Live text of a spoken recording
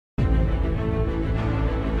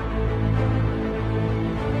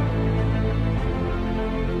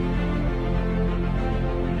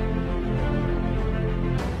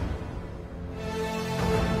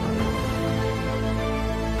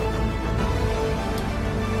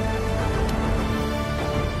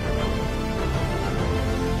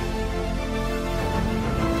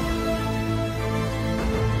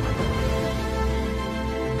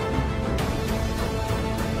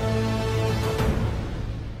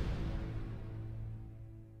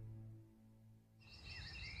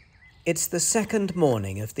It's the second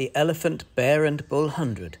morning of the Elephant, Bear and Bull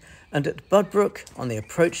 100, and at Budbrook, on the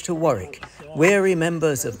approach to Warwick, weary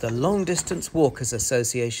members of the Long Distance Walkers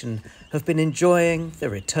Association have been enjoying the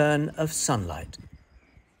return of sunlight.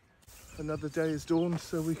 Another day is dawned,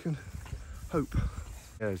 so we can hope.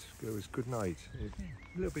 Yes, it was good night.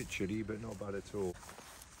 A little bit chilly, but not bad at all.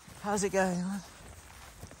 How's it going?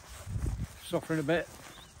 Suffering a bit.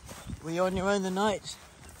 Were you on your own the night?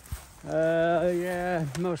 Yeah,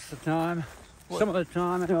 most of the time. Some of the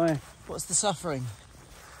time, anyway. What's the suffering?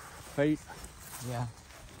 Feet. Yeah.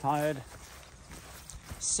 Tired.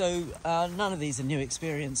 So, none of these are new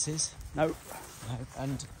experiences? Nope. No,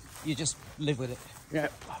 and you just live with it?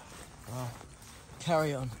 Yep. Well,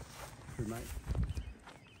 carry on. Good, mate.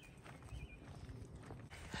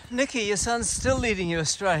 Nikki, your son's still leading you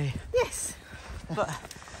astray. Yes. But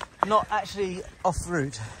not actually off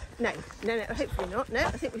route. No, hopefully not. No,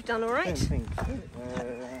 I think we've done all right.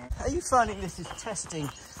 Are you finding this is testing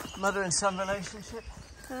mother and son relationship?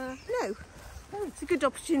 No, it's a good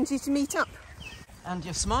opportunity to meet up. And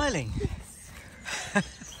you're smiling.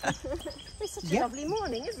 Yes. It's such a lovely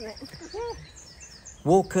morning, isn't it?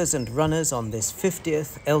 Walkers and runners on this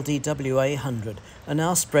 50th LDWA 100 are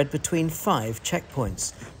now spread between 5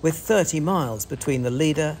 checkpoints, with 30 miles between the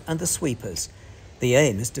leader and the sweepers. The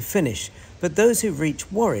aim is to finish, but those who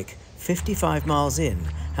reach Warwick, 55 miles in,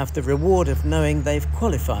 have the reward of knowing they've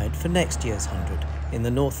qualified for next year's 100 in the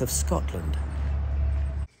north of Scotland.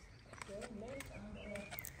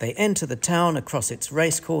 They enter the town across its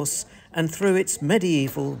racecourse and through its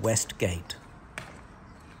medieval west gate.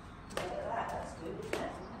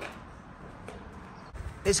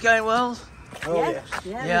 It's going well? Oh, yes.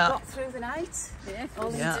 Yeah, Yeah. we got through the night. Yeah, all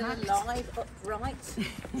alive, upright.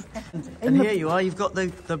 And here you are, you've got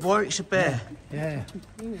the Warwickshire Bear. Yeah.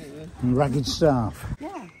 And ragged staff.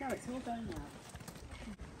 Yeah, no, it's all going well.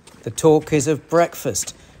 The talk is of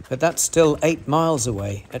breakfast, but that's still 8 miles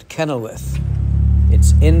away at Kenilworth.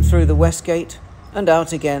 It's in through the west gate and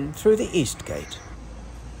out again through the east gate.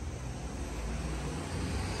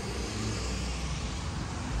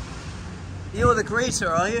 You're the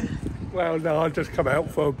greeter, are you? Well, no, I'll just come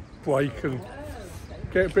out for a break and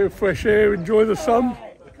get a bit of fresh air, enjoy the sun.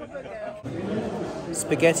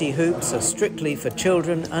 Spaghetti hoops are strictly for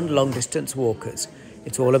children and long-distance walkers.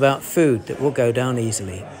 It's all about food that will go down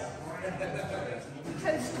easily.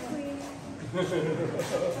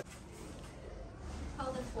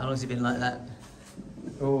 How long has it been like that?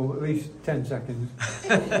 Oh, at least 10 seconds.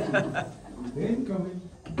 Incoming.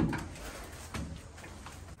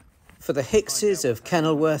 For the Hickses of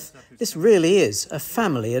Kenilworth, this really is a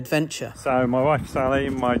family adventure. So my wife Sally,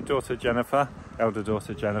 my daughter Jennifer, elder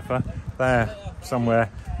daughter Jennifer, they're somewhere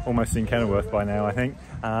almost in Kenilworth by now, I think,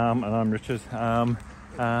 and I'm Richard,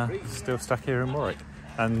 still stuck here in Warwick,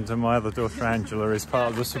 and my other daughter Angela is part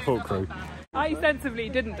of the support crew. I sensibly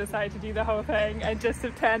didn't decide to do the whole thing and just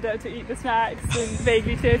have turned out to eat the snacks and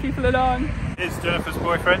vaguely cheer people along. It's Jennifer's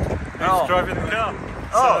boyfriend who's driving the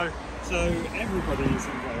car, so everybody is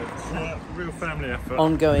involved. It's a real family effort.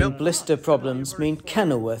 Ongoing blister problems mean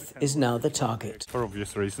Kenilworth is now the target. For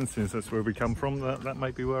obvious reasons, since that's where we come from, that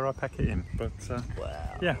may be where I pack it in. But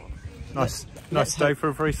yeah, nice day for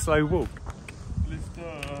a very slow walk.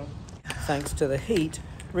 Thanks to the heat,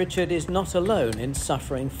 Richard is not alone in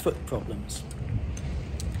suffering foot problems.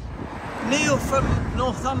 Neil from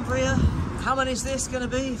Northumbria, how many is this going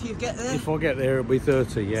to be if you get there? If I get there, it'll be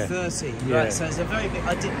 30, yeah. 30, yeah. Right, so it's a very big...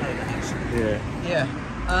 I didn't know that, actually. Yeah. Yeah.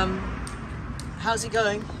 How's it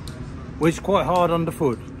going? Well, it's quite hard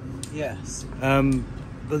underfoot. Yes.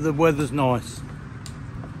 But the weather's nice.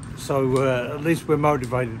 So at least we're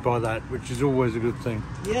motivated by that, which is always a good thing.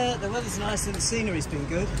 Yeah, the weather's nice and the scenery's been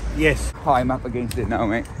good. Yes. I'm up against it now,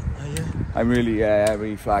 mate. Are you? I'm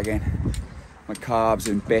really flagging. My calves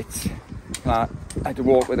in bits. I had to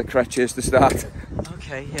walk with the crutches to start.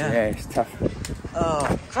 Okay, yeah. Yeah, it's tough.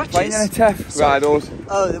 Oh, crutches? Finding it tough. Right, those.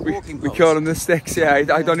 Oh, the walking We poles. call them the sticks, yeah.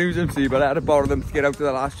 I don't use them, see, but I had to borrow them to get out to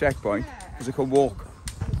the last checkpoint because I could walk.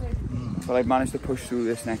 But I've managed to push through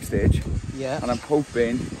this next stage. Yeah. And I'm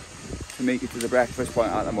hoping to make it to the breakfast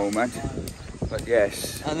point at the moment. But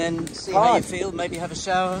yes. And then see how you feel, maybe have a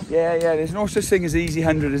shower. Yeah, there's no such thing as easy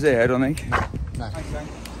 100 as there, I don't think. No.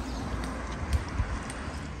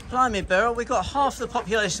 Blimey, Beryl, we've got half the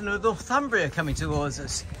population of Northumbria coming towards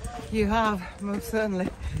us. You have, most certainly.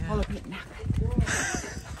 Yeah. All a bit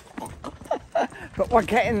knackered. But we're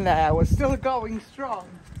getting there, we're still going strong.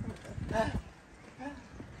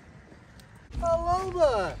 Hello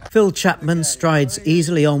there! Phil Chapman strides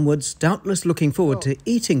easily onwards, doubtless looking forward to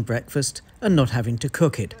eating breakfast and not having to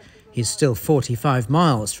cook it. He's still 45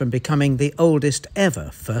 miles from becoming the oldest ever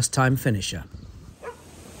first-time finisher.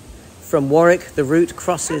 From Warwick, the route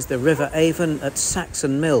crosses the River Avon at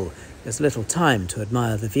Saxon Mill. There's little time to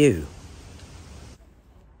admire the view.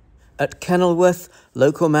 At Kenilworth,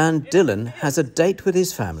 local man Dylan has a date with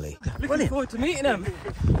his family. Looking forward to meeting him.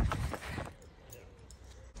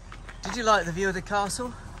 Did you like the view of the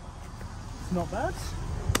castle? Not bad.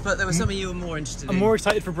 But there were some of you who were more interested in. I'm more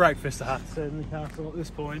excited for breakfast, I have to say, in the castle at this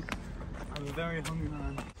point. I'm a very hungry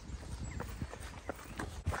man.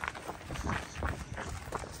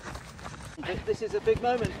 This is a big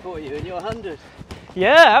moment for you in your 100.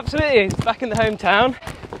 Yeah, absolutely. Back in the hometown.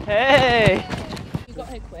 Hey! You got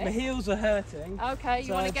here quick. My heels are hurting. Okay, you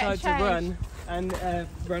so want I to get a tried to run change? and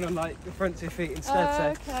run on like the front 2 feet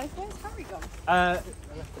instead. Okay, where's Harry gone?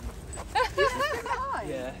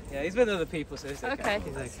 Yeah, he's with other people, so it's okay. Okay.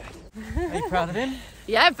 He's okay. Are you proud of him?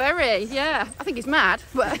 Yeah, very, yeah. I think he's mad,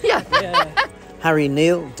 but yeah. Yeah. Harry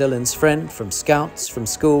Neal, Dylan's friend from Scouts from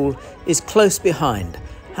school, is close behind,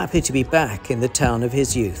 happy to be back in the town of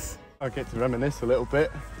his youth. I get to reminisce a little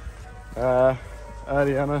bit.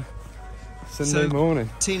 Early on a Sunday morning.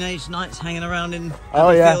 Teenage nights hanging around in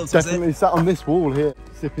fields, definitely sat on this wall here,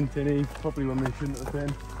 sipping tinny, probably when we shouldn't have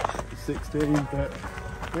been. 16, but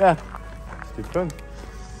yeah, it's good fun.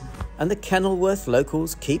 And the Kenilworth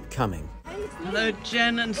locals keep coming. Hello,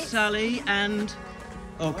 Jen and Sally and...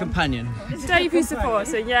 Oh, companion. It's Dave who's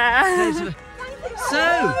supporting, yeah.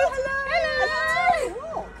 So...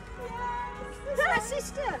 Hello! Is that my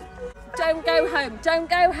sister? Don't go home, don't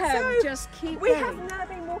go home. So, just keep we going. have now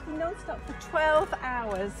been walking non-stop for 12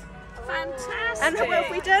 hours. Fantastic. And what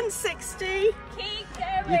have we done? 60? Keep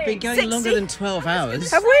going. You've been going 60. longer than 12 hours.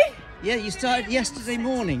 Have we? Yeah, you started yesterday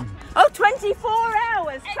morning. Oh, 24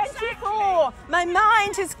 hours, 24. My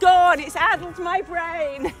mind has gone, it's addled my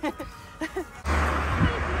brain.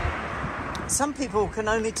 Some people can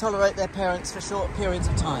only tolerate their parents for short periods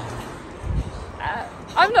of time.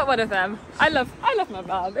 I'm not one of them. I love my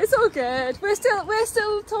mum. It's all good. We're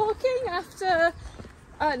still talking after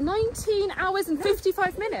 19 hours and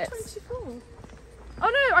 55 minutes. 24. Oh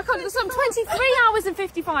no, I can't do some 23 hours and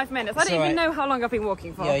 55 minutes. I don't even know how long I've been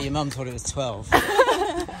walking for. Yeah, your mum thought it was 12.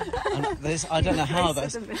 And I don't know how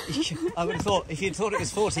that's... I would have thought, if you'd thought it was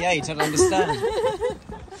 48, I'd understand.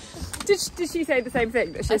 Did she say the same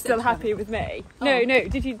thing, that she's still happy with me? Oh. No.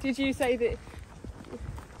 Did you say that?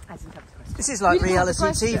 I didn't have the question. This is like reality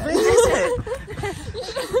TV, isn't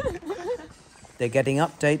it? They're getting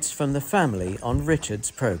updates from the family on Richard's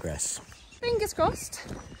progress. Fingers crossed.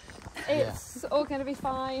 It's all going to be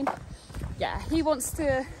fine. Yeah, he wants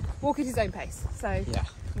to walk at his own pace, so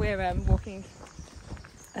we're walking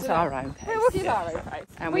at our own pace. We're walking at our own pace,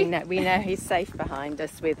 and we know he's safe behind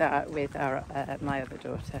us with our my other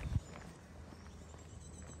daughter.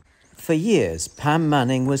 For years, Pam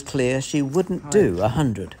Manning was clear she wouldn't do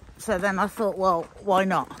 100. So then I thought, well, why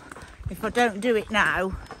not? If I don't do it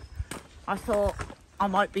now, I thought I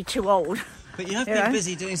might be too old. But you have been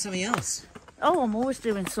busy doing something else. Oh, I'm always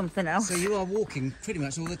doing something else. So you are walking pretty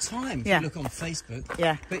much all the time if you look on Facebook.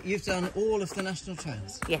 Yeah. But you've done all of the national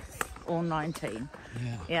trails. Yes, all 19.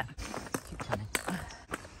 Yeah. Keep coming.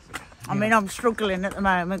 I mean, I'm struggling at the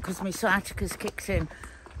moment because my sciatica's kicked in.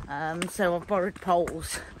 So I've borrowed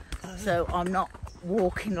poles. So I'm not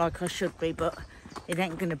walking like I should be, but it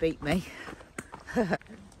ain't going to beat me.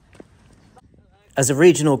 As a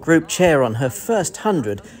regional group chair on her first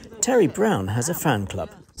 100, Terry Brown has a fan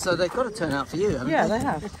club. So they've got to turn out for you, haven't Yeah, they? they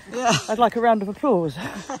have. Yeah. I'd like a round of applause.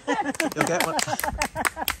 You'll get one.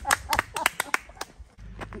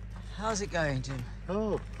 How's it going, Jim?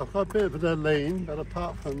 Oh, I've got a bit of a lean, but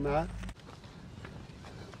apart from that...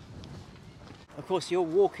 Of course, you're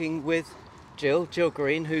walking with Jill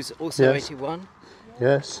Green, who's also 81.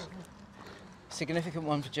 Yes. Significant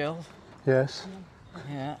one for Jill. Yes.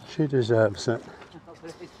 Yeah. She deserves it.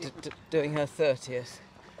 Doing her 30th.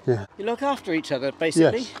 Yeah. You look after each other,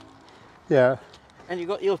 basically. Yes. Yeah. And you've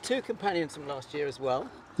got your 2 companions from last year as well.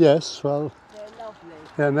 Yes, well... They're lovely.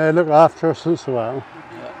 Yeah, and they look after us as well.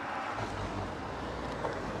 Yeah.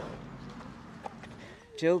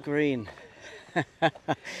 Jill Green.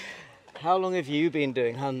 How long have you been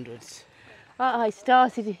doing hundreds? I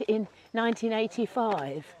started in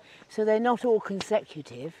 1985, so they're not all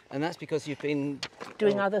consecutive. And that's because you've been...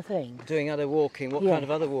 Doing other things. Doing other walking. What kind of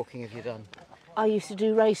other walking have you done? I used to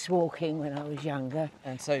do race walking when I was younger.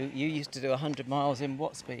 And so you used to do 100 miles in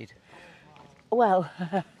what speed? Well,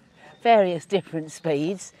 various different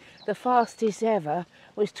speeds. The fastest ever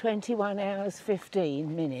was 21 hours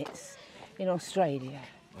 15 minutes in Australia.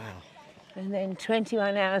 Wow. And then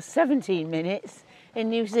 21 hours 17 minutes in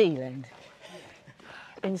New Zealand.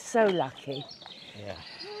 been so lucky. Yeah.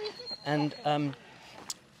 And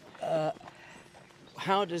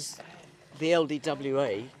how does the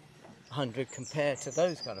LDWA 100 compare to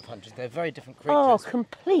those kind of hundreds? They're very different creatures. Oh,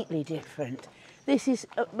 completely different. This is,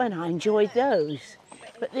 when I enjoyed those,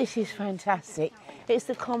 but this is fantastic. It's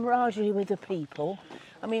the camaraderie with the people.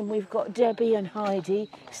 I mean, we've got Debbie and Heidi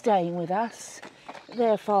staying with us.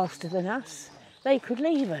 They're faster than us. They could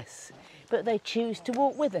leave us, but they choose to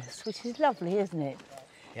walk with us, which is lovely, isn't it?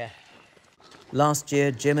 Yeah. Last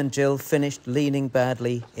year, Jim and Jill finished leaning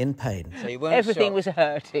badly in pain. So you weren't Everything was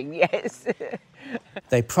hurting, yes.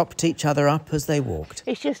 They propped each other up as they walked.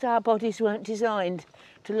 It's just our bodies weren't designed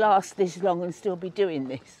to last this long and still be doing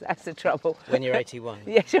this. That's the trouble. When you're 81.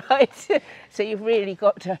 Yes, right. So you've really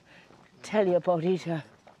got to tell your body to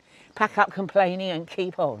pack up complaining and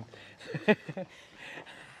keep on.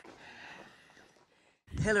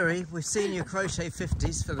 Hilary, we've seen your crochet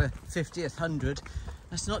 50s for the 50th 100.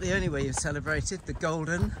 That's not the only way you've celebrated the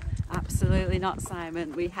golden. Absolutely not,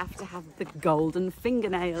 Simon. We have to have the golden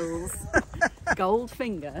fingernails. Gold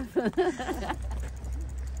finger.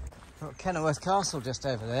 Got Kenilworth Castle just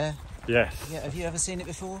over there. Yes. Yeah, have you ever seen it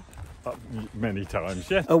before? Many times,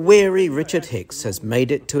 yes. A weary Richard Hicks has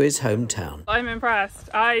made it to his hometown. I'm impressed.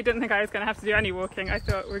 I didn't think I was going to have to do any walking. I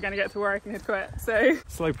thought we were going to get to work and had quit, so...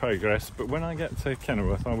 Slow progress, but when I get to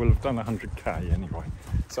Kenilworth, I will have done 100k anyway.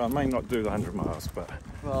 So I may not do the 100 miles, but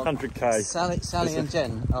well, 100k... Sally and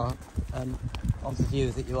Jen are of the view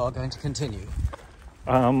that you are going to continue.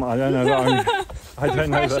 I don't know that I don't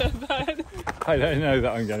know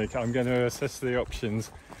that I'm going to assess the options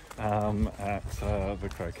at the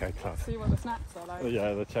croquet club. See what the snacks are like.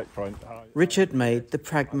 Yeah, the checkpoint. Richard made the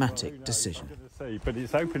pragmatic decision. But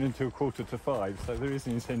it's open until 4:45, so there is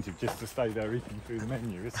an incentive just to stay there eating through the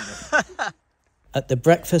menu, isn't it? At the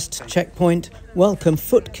breakfast checkpoint, welcome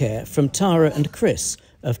foot care from Tara and Chris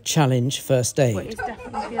of Challenge First Aid. Well, it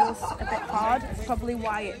definitely feels a bit hard. It's probably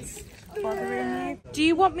why it's bothering you. Do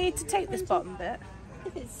you want me to take this bottom bit?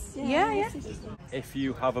 Yeah. If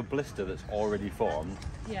you have a blister that's already formed,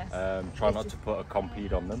 try not to put a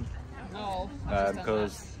Compede on them. No.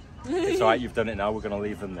 Because it's alright, you've done it now, we're going to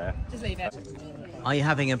leave them there. Just leave it. Are you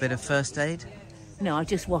having a bit of first aid? No, I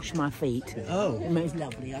just washed my feet. Oh. It was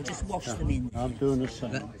lovely. I just washed them in. I'm doing the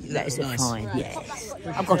same. That's nice. Fine, yes.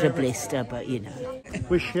 I've got a blister, but you know.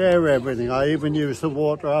 We share everything. I even use the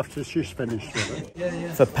water after she's finished with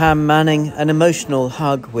it. For Pam Manning, an emotional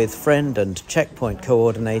hug with friend and checkpoint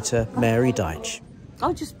coordinator Mary Deitch.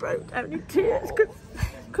 I just broke out in tears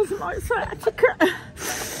because of my sciatica.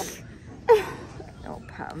 Oh,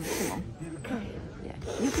 Pam, come on. Okay. Yeah,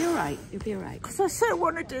 you'll be all right. You'll be all right. Because I so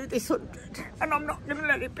want to do this 100, and I'm not going to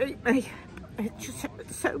let it beat me. It just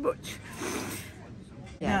hurts so much.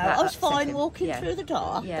 Yeah, I was fine walking through the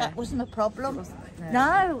dark. Yeah. That wasn't a problem.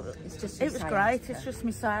 No, it's just it was great. It's just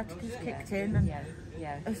my sciatica's kicked in, and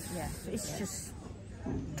it's just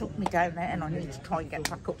took me down there, and I need to try and get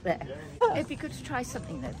back up there. It'd be good to try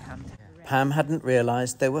something though, Pam. Pam hadn't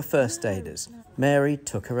realised they were first aiders. Mary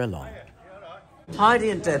took her along. Heidi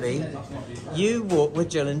and Debbie, you walk with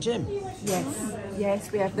Jill and Jim.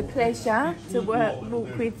 Yes, we have the pleasure to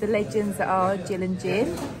walk with the legends that are Jill and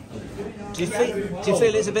Jim. Do you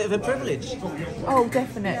feel it's a bit of a privilege? Oh,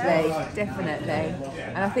 definitely.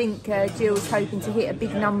 And I think Jill's hoping to hit a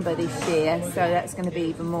big number this year, so that's going to be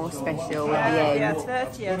even more special at the end.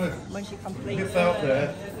 30th when she completes.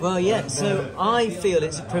 Well, yeah, so I feel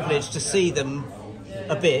it's a privilege to see them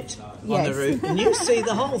a bit on the route, and you see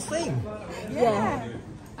the whole thing. Yeah.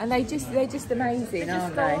 And they're just amazing,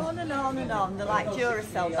 aren't they? On and on and on. They're like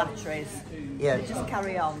Duracell batteries. Yeah. They just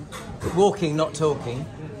carry on. Walking, not talking.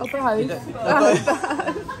 Oh, both.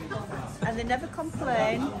 And they never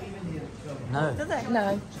complain. No. Do they?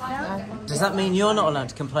 No. Does that mean you're not allowed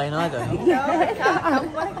to complain either? No, I can't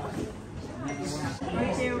complain.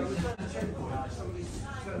 Thank you.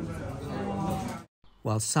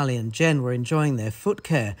 While Sally and Jen were enjoying their foot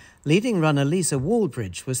care, leading runner Lisa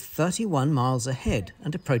Walbridge was 31 miles ahead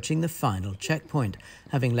and approaching the final checkpoint,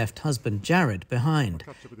 having left husband Jared behind.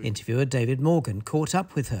 Interviewer David Morgan caught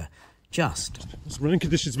up with her. Just. What's running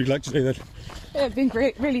conditions be like today then? Yeah, it's been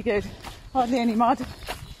great, really good. Hardly any mud.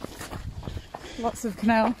 Lots of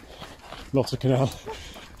canal. Lots of canal.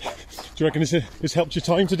 Do you reckon it's helped your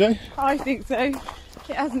time today? I think so.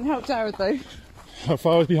 It hasn't helped Jared though. How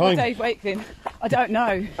far was behind? Dave Wakeling. I don't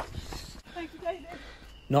know. Thank you, David.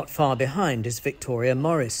 Not far behind is Victoria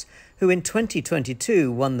Morris, who in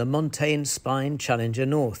 2022 won the Montaigne Spine Challenger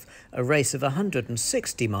North, a race of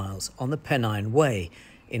 160 miles on the Pennine Way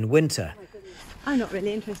in winter. I'm not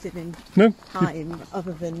really interested in time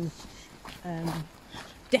other than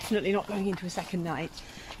definitely not going into a second night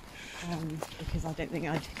because I don't think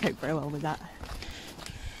I'd cope very well with that.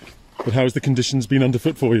 But how's the conditions been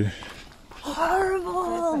underfoot for you?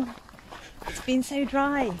 Horrible! It's been so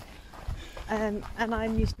dry, and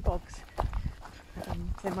I'm used to bogs,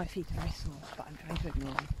 so my feet are very sore, but I'm trying to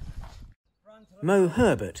ignore them. Mo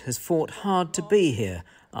Herbert has fought hard to be here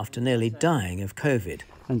after nearly dying of COVID.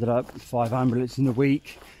 Ended up 5 ambulances in a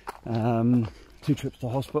week, 2 trips to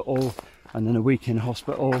hospital, and then a week in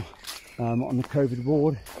hospital on the COVID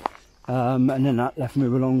ward. And then that left me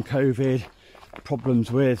with long COVID,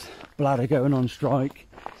 problems with bladder going on strike.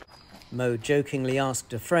 Mo jokingly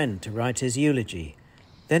asked a friend to write his eulogy.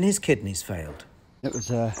 Then his kidneys failed. It was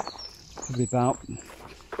probably about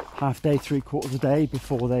half day, 3/4 a day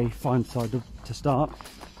before they finally decided to start.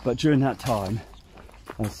 But during that time,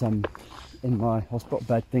 I was in my hospital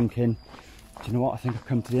bed thinking, do you know what, I think I've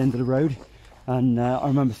come to the end of the road. And I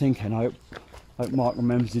remember thinking, I hope Mark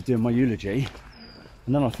remembers he's doing my eulogy.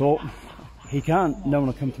 And then I thought, he can't. No one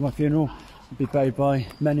will come to my funeral. I'll be buried by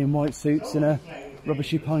men in white suits in a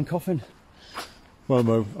rubbishy pine coffin. Well,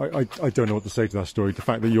 Mo, I don't know what to say to that story. The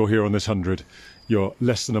fact that you're here on this 100, you're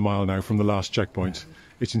less than a mile now from the last checkpoint.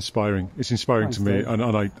 It's inspiring. It's inspiring to me,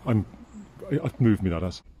 and it moved me, that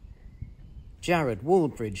has. Jared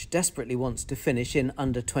Walbridge desperately wants to finish in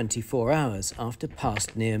under 24 hours after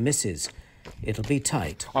past near misses. It'll be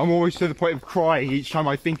tight. I'm always to the point of crying each time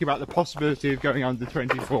I think about the possibility of going under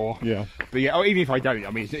 24. Yeah. But yeah, even if I don't,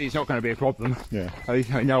 I mean, it's not going to be a problem. Yeah. At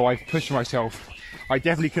least I know I've pushed myself. I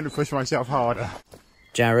definitely couldn't have pushed myself harder.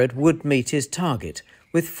 Jared would meet his target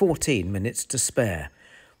with 14 minutes to spare.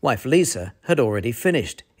 Wife Lisa had already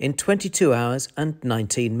finished in 22 hours and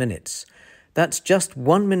 19 minutes. That's just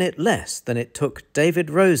 1 minute less than it took David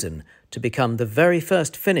Rosen to become the very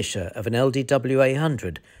first finisher of an LDWA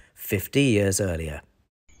 100 50 years earlier.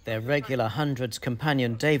 Their regular hundreds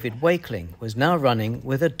companion David Wakeling was now running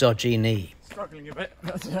with a dodgy knee. Struggling a bit.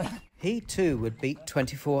 He too would beat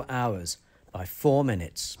 24 hours by 4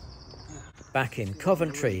 minutes. Back in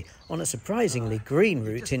Coventry, on a surprisingly green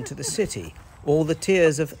route into the city, all the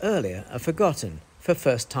tears of earlier are forgotten for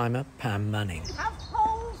first-timer Pam Manning. Have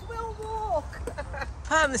poles, we'll walk.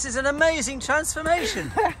 Pam, this is an amazing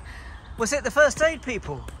transformation. Was it the first aid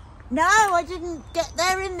people? No, I didn't get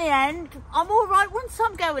there in the end. I'm all right once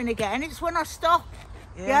I'm going again. It's when I stop.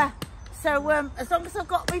 Yeah. So as long as I've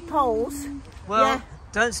got my poles. Well, yeah.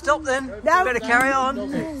 Don't stop then. No. Better carry on.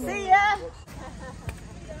 See ya.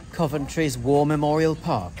 Coventry's War Memorial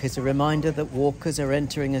Park is a reminder that walkers are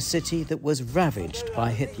entering a city that was ravaged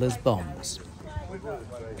by Hitler's bombs.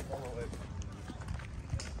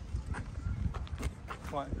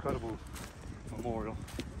 Quite incredible memorial.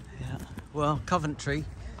 Yeah. Well, Coventry,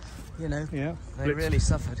 you know, yeah, they really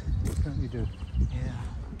suffered. Certainly did.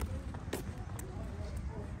 Yeah.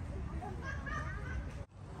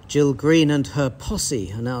 Jill Green and her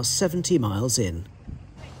posse are now 70 miles in.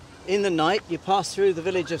 In the night, you pass through the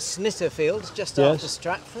village of Snitterfield, just after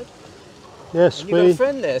Stratford. Yes, and you got a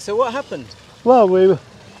friend there, so what happened? Well, we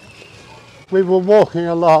were walking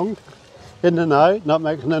along in the night, not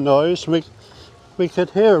making a noise. We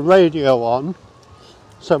could hear a radio on,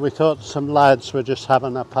 so we thought some lads were just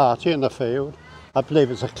having a party in the field. I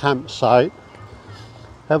believe it's a campsite.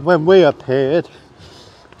 And when we appeared,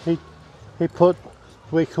 he put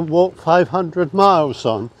 "We Can Walk 500 Miles"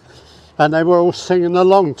 on, and they were all singing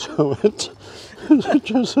along to it,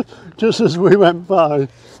 just as we went by,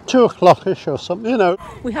 2 o'clock-ish or something, you know.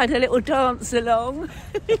 We had a little dance along.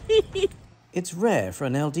 It's rare for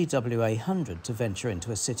an LDWA 100 to venture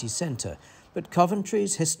into a city centre, but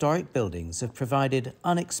Coventry's historic buildings have provided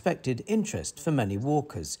unexpected interest for many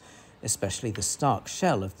walkers, especially the stark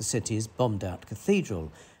shell of the city's bombed-out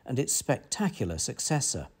cathedral and its spectacular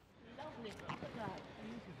successor.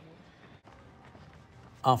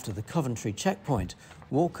 After the Coventry checkpoint,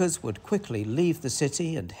 walkers would quickly leave the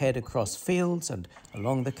city and head across fields and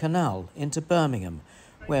along the canal into Birmingham,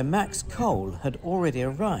 where Max Cole had already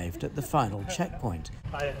arrived at the final checkpoint.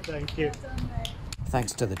 Hi, thank you.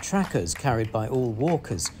 Thanks to the trackers carried by all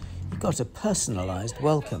walkers, he got a personalised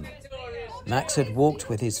welcome. Max had walked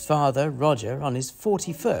with his father, Roger, on his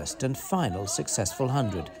 41st and final successful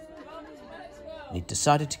 100. And he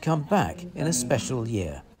decided to come back in a special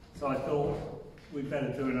year. So I thought we'd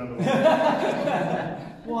better do another one.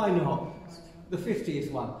 Why not? The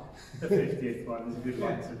 50th one. The 50th one is a good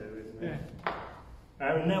one to do, isn't it? Yeah.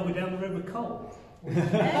 And now we're down the River Cole. Very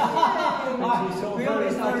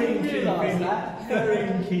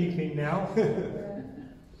in keeping now.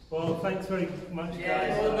 Well, thanks very much,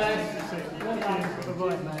 guys. All the best. Nice to see you.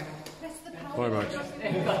 Bye-bye. Bye, Max.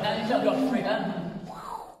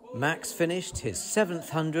 Max finished his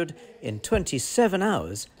 7th 100 in 27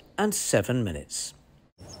 hours and 7 minutes.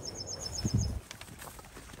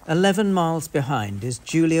 11 miles behind is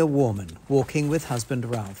Julia Warman, walking with husband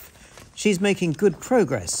Ralph. She's making good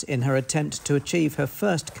progress in her attempt to achieve her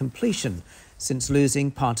first completion since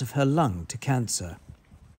losing part of her lung to cancer.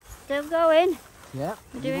 Still going. Yeah.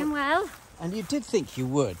 You're doing well. And you did think you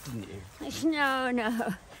would, didn't you?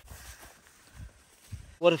 No.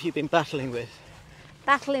 What have you been battling with?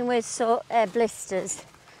 Battling with blisters.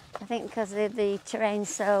 I think because the terrain's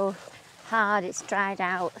so hard, it's dried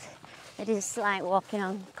out. It is like walking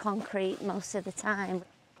on concrete most of the time.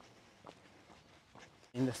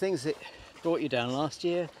 And the things that brought you down last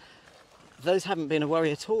year, those haven't been a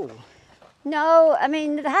worry at all. No, I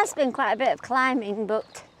mean, there has been quite a bit of climbing,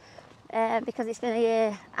 but because it's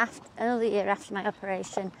been another year after my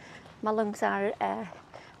operation, my lungs are a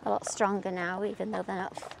lot stronger now, even though they're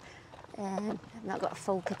not, I've not got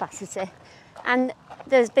full capacity. And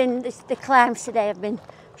there's been, the climbs today have been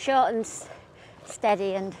short and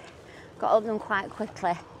steady and got up them quite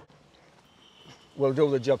quickly. We'll do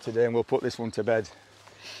the job today and we'll put this one to bed.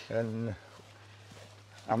 And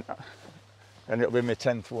it'll be my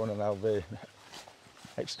 10th one, and I'll be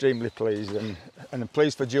extremely pleased, and I'm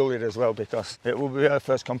pleased for Julia as well, because it will be her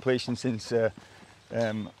first completion since her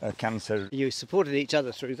cancer. You supported each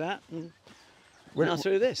other through that, and now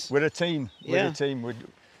through this. We're a team. Yeah. We're a team.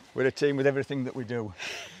 We're a team with everything that we do.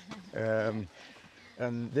 And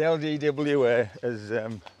the LDWA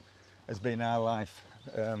has been our life.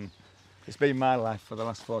 It's been my life for the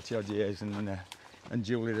last 40 odd years, and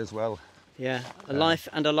Julia as well. Yeah, a life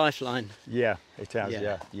and a lifeline. Yeah, it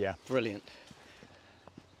has, yeah. Brilliant.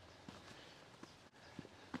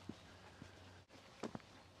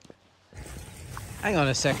 Hang on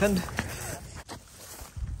a second.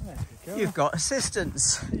 You've got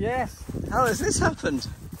assistance. Yes. How has this happened?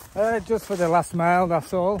 Just for the last mile,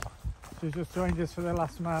 that's all. She's just joined us for the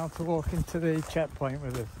last mile to walk into the checkpoint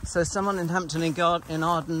with us. So someone in Hampton in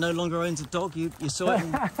Arden no longer owns a dog, you saw it?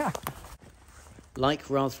 Like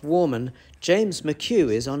Ralph Warman, James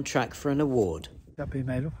McHugh is on track for an award. That been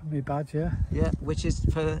made up of my badge, yeah. Yeah, which is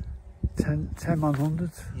for? 10 on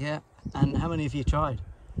 100. Yeah, and how many have you tried?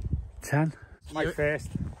 10. My first.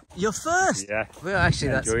 Your first? Yeah. Well,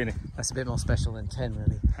 actually, Enjoying that's a bit more special than 10,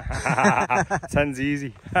 really. 10's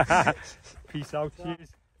easy. Peace out, cheers.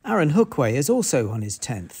 Aaron Hookway is also on his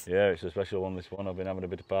 10th. Yeah, it's a special one, this one. I've been having a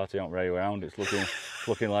bit of party on way around. It's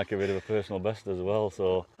looking like a bit of a personal best as well.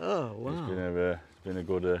 So oh wow, it's been a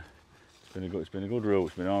good route.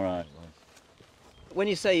 It's been all right. When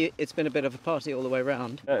you say it's been a bit of a party all the way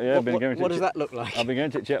round, what does that look like? I've been going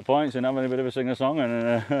to checkpoints and having a bit of a sing-a-song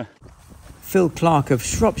and. Phil Clark of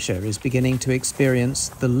Shropshire is beginning to experience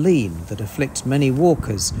the lean that afflicts many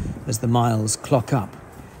walkers as the miles clock up.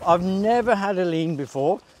 I've never had a lean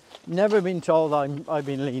before, never been told I've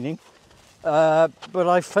been leaning, but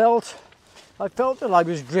I felt that I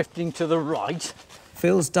was drifting to the right.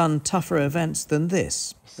 Phil's done tougher events than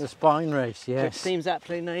this. The spine race, yes. Which seems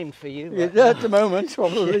aptly named for you. Yeah, at the moment,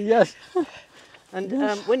 probably, yes. And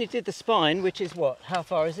when you did the spine, which is what? How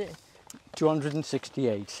far is it?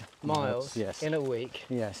 268 miles, yes. In a week.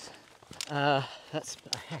 Yes. That's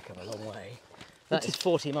a heck of a long way. That is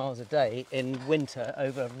 40 miles a day in winter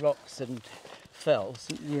over rocks and fells.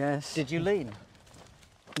 Yes. Did you lean?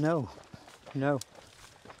 No.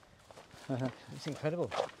 It's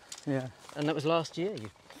incredible. Yeah. And that was last year you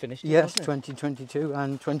finished it, yes, wasn't it? 2022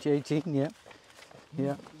 and 2018,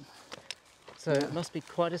 yeah. So it must be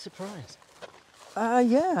quite a surprise.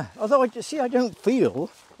 Yeah. Although I don't feel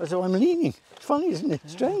as though I'm leaning. It's funny, isn't it?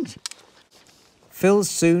 Strange. Phil's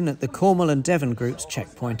soon at the Cornwall and Devon Group's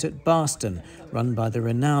checkpoint at Barston, run by the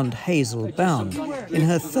renowned Hazel Bound, in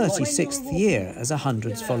her 36th year as a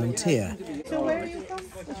Hundreds volunteer. So where are you from?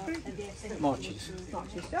 Which group? Marches.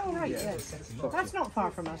 Oh, right, yes. That's not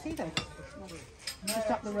far from us either.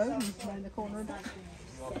 Just up the road and round the corner and back.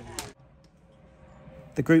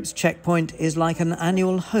 The group's checkpoint is like an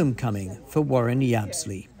annual homecoming for Warren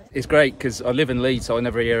Yabsley. It's great because I live in Leeds, so I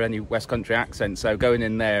never hear any West Country accent, so going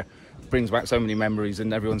in there brings back so many memories,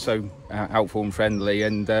 and everyone's so helpful and friendly.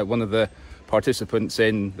 And one of the participants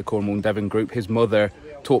in the Cornwall and Devon group, his mother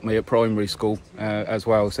taught me at primary school as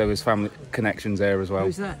well, so his family connections there as well.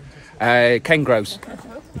 Who's that? Ken Gross.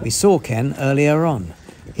 We saw Ken earlier on.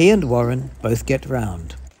 He and Warren both get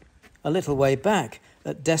round. A little way back,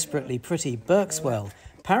 at desperately pretty Berkswell,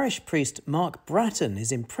 parish priest Mark Bratton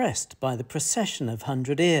is impressed by the procession of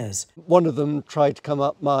 100 ears. One of them tried to come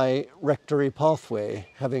up my rectory pathway,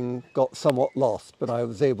 having got somewhat lost, but I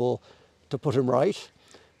was able to put him right.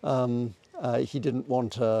 And he didn't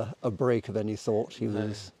want a break of any sort. He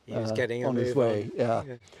was getting a on his move way. on.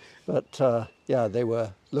 Yeah. But yeah, they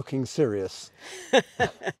were looking serious.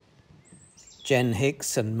 Jen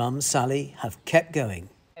Hicks and Mum Sally have kept going.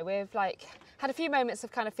 We've had a few moments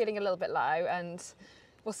of kind of feeling a little bit low, and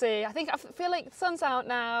we'll see. I feel like the sun's out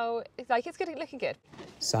now. It's looking good.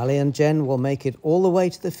 Sally and Jen will make it all the way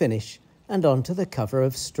to the finish and onto the cover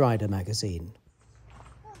of Strider magazine.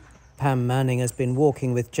 Pam Manning has been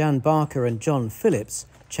walking with Jan Barker and John Phillips,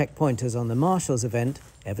 checkpointers on the Marshals event,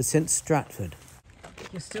 ever since Stratford.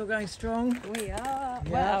 You're still going strong? We are. Yeah.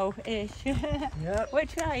 Well-ish. Yep. We're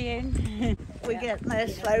trying. We're getting there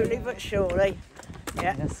slowly but surely.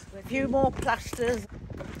 Yeah. Yes. A few more plasters.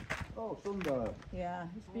 Oh, sundial. Yeah,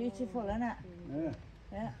 it's beautiful, isn't it? Yeah.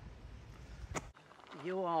 Yeah.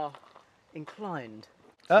 You are inclined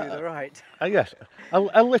to the right. Yes,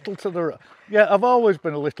 a little to the right. Yeah, I've always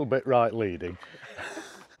been a little bit right leading.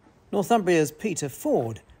 Northumbria's Peter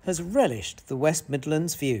Ford has relished the West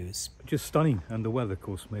Midlands views. Just stunning, and the weather, of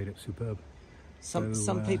course, made it superb.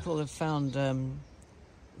 Some people have found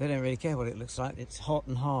they don't really care what it looks like. It's hot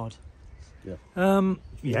and hard. Yeah.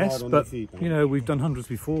 Yes, but you know, we've done hundreds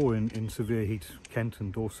before in severe heat, Kent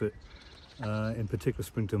and Dorset, in particular,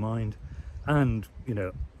 spring to mind, and you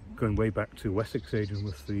know, going way back to Wessex age and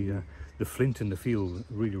with the flint in the field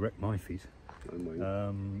really wrecked my feet.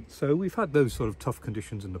 So we've had those sort of tough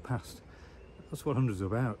conditions in the past. That's what Hundred's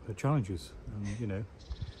about, the challenges, and you know,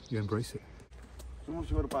 you embrace it. Someone's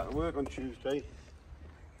got back to work on Tuesday.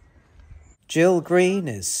 Jill Green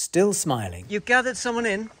is still smiling. You've gathered someone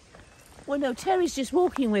in? Well, no, Terry's just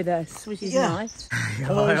walking with us, which is nice.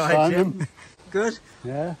 Hello, Simon. Good?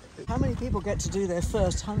 Yeah. How many people get to do their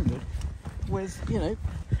first 100 with, you know,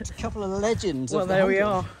 a couple of legends Well, of the there we 100?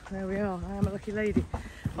 are. There we are. I am a lucky lady.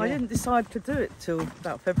 I didn't decide to do it till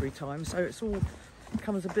about February time, so it's all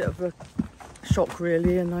come as a bit of a shock,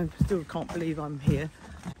 really, and I still can't believe I'm here.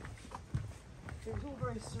 It was all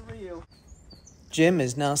very surreal. Jim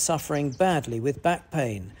is now suffering badly with back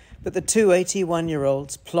pain, but the two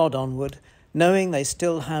 81-year-olds plod onward, knowing they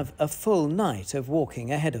still have a full night of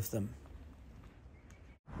walking ahead of them.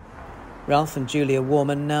 Ralph and Julia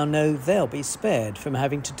Warman now know they'll be spared from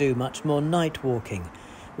having to do much more night walking.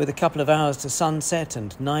 With a couple of hours to sunset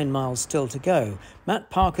and 9 miles still to go, Matt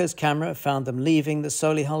Parker's camera found them leaving the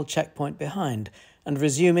Solihull checkpoint behind and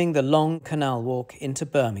resuming the long canal walk into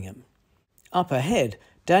Birmingham. Up ahead,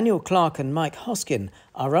 Daniel Clark and Mike Hoskin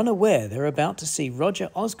are unaware they're about to see Roger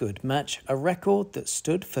Osgood match a record that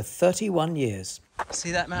stood for 31 years.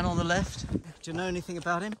 See that man on the left? Do you know anything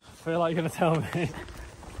about him? I feel like you're going to tell me.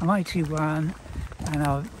 I'm 81 and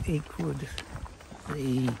I've equalled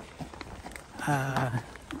the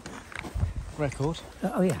record.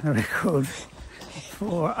 Oh yeah, the record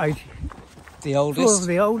for the oldest. For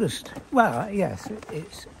the oldest. Well, yes,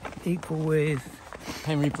 it's equal with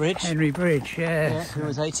Henry Bridge. Henry Bridge, yes. Yeah, who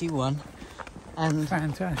was 81, and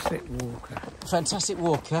fantastic walker. Fantastic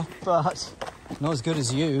walker, but not as good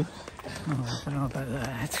as you. Oh, I don't know about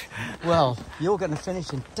that. Well, you're going to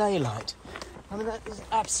finish in daylight. I mean, that is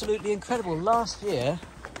absolutely incredible. Last year,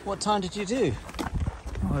 what time did you do?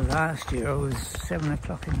 Well, last year I was 7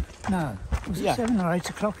 o'clock in... No, was it 7 or 8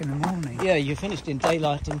 o'clock in the morning? Yeah, you finished in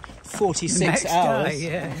daylight in 46 the next hours.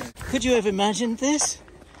 Day, yeah. Could you have imagined this?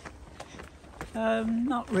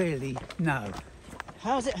 Not really, no.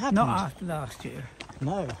 How has it happened? Not after last year.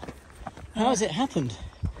 No. How has it happened?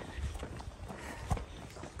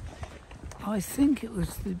 I think it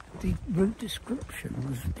was the route description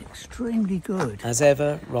was extremely good. As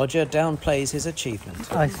ever, Roger downplays his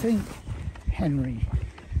achievement. I think Henry,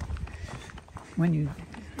 when you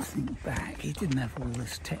think back, he didn't have all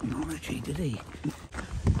this technology, did he?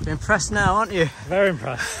 You're impressed now, aren't you? Very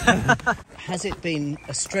impressed. Has it been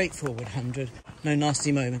a straightforward 100? No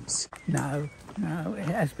nasty moments? No, it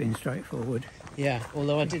has been straightforward. Yeah,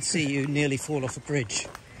 although I did see you nearly fall off a bridge.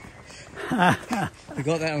 You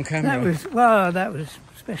got that on camera? That was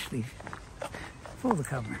especially for the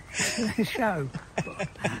camera, the show.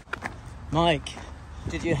 Mike,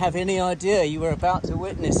 did you have any idea you were about to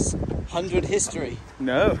witness 100 history?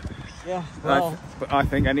 No. Yeah, well... But I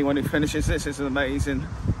think anyone who finishes this is amazing.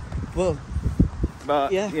 Well...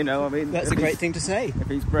 But, yeah, you know, I mean... That's a great thing to say. If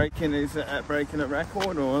he's breaking a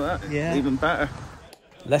record or that, yeah. Even better.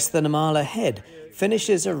 Less than a mile ahead,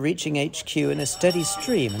 finishers are reaching HQ in a steady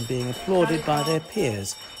stream and being applauded by their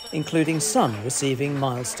peers, including some receiving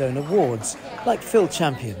milestone awards, like Phil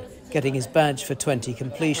Champion, getting his badge for 20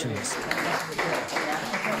 completions.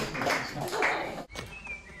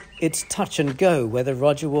 It's touch and go whether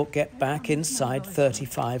Roger will get back inside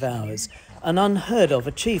 35 hours, an unheard of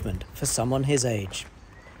achievement for someone his age.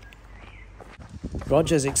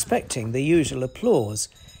 Roger's expecting the usual applause.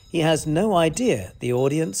 He has no idea the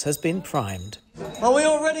audience has been primed. Are we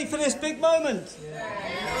all ready for this big moment?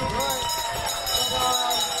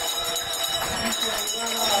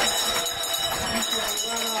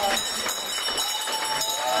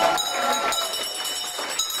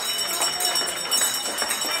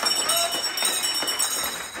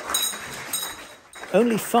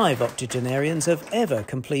 Only 5 octogenarians have ever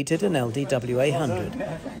completed an LDWA 100.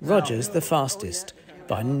 Roger's the fastest,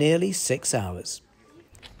 by nearly 6 hours.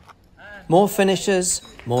 More finishers,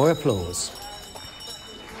 more applause.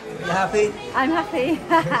 You happy? I'm happy.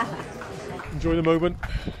 Enjoy the moment.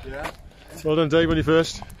 Yeah. Well done, Dave, when you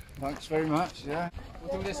first. Thanks very much, yeah.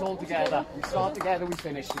 We'll do this all together. We start together, we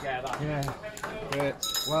finish together. Yeah. Great.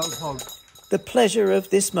 Well done. The pleasure of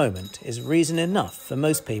this moment is reason enough for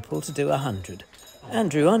most people to do 100.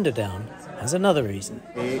 Andrew Underdown has another reason.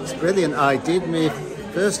 It's brilliant. I did my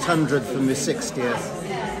first 100 for my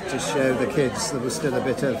 60th to show the kids there was still a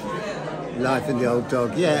bit of life in the old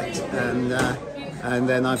dog yet, and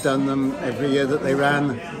then I've done them every year that they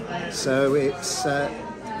ran, so it's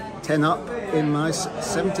 10 up in my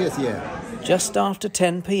 70th year. Just after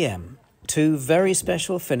 10 p.m, 2 very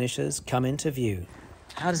special finishers come into view.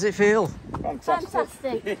 How does it feel?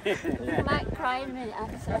 Fantastic. I might cry in a minute,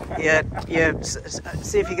 actually. Yeah.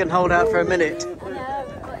 See if you can hold out for a minute. I know,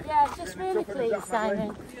 but yeah, just really pleased,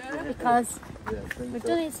 Simon, because we've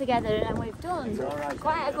done it together and we've done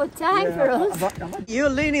quite a good time for us. You're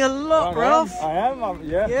leaning a lot, Ralph. I am. I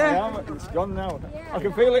am. It's gone now. Yeah. I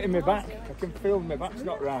can feel it in my back. I can feel my back's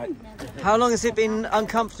not right. How long has it been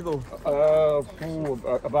uncomfortable?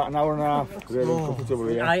 About an hour and a half. Really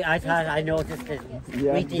uncomfortable, yeah. I noticed it.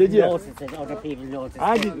 Yeah. We didn't notice it, other people noticed it.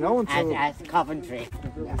 I didn't know until... At Coventry.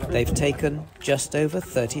 They've taken just over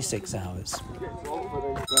 36 hours.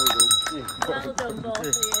 Well done, both of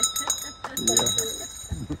you.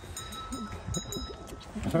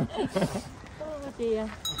 Oh dear.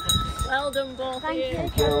 Well done, both of you.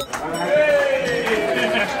 Thank you.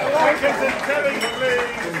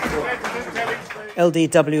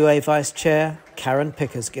 LDWA Vice Chair Karen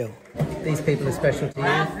Pickersgill. These people are special to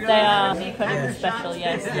you? They are incredibly special,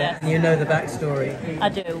 yes. You know the backstory? I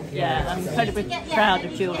do, yeah. I'm incredibly proud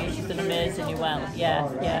of Julie. She's done amazingly well, yeah.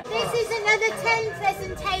 This is another 10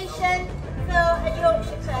 presentation for a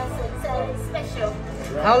Yorkshire person, so it's special.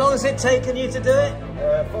 How long has it taken you to do it?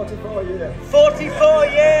 44 years. 44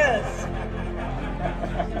 years!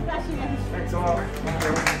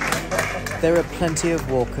 There are plenty of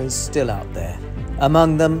walkers still out there.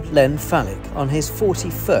 Among them, Len Fallick on his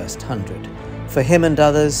 41st 100. For him and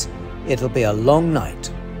others, it'll be a long night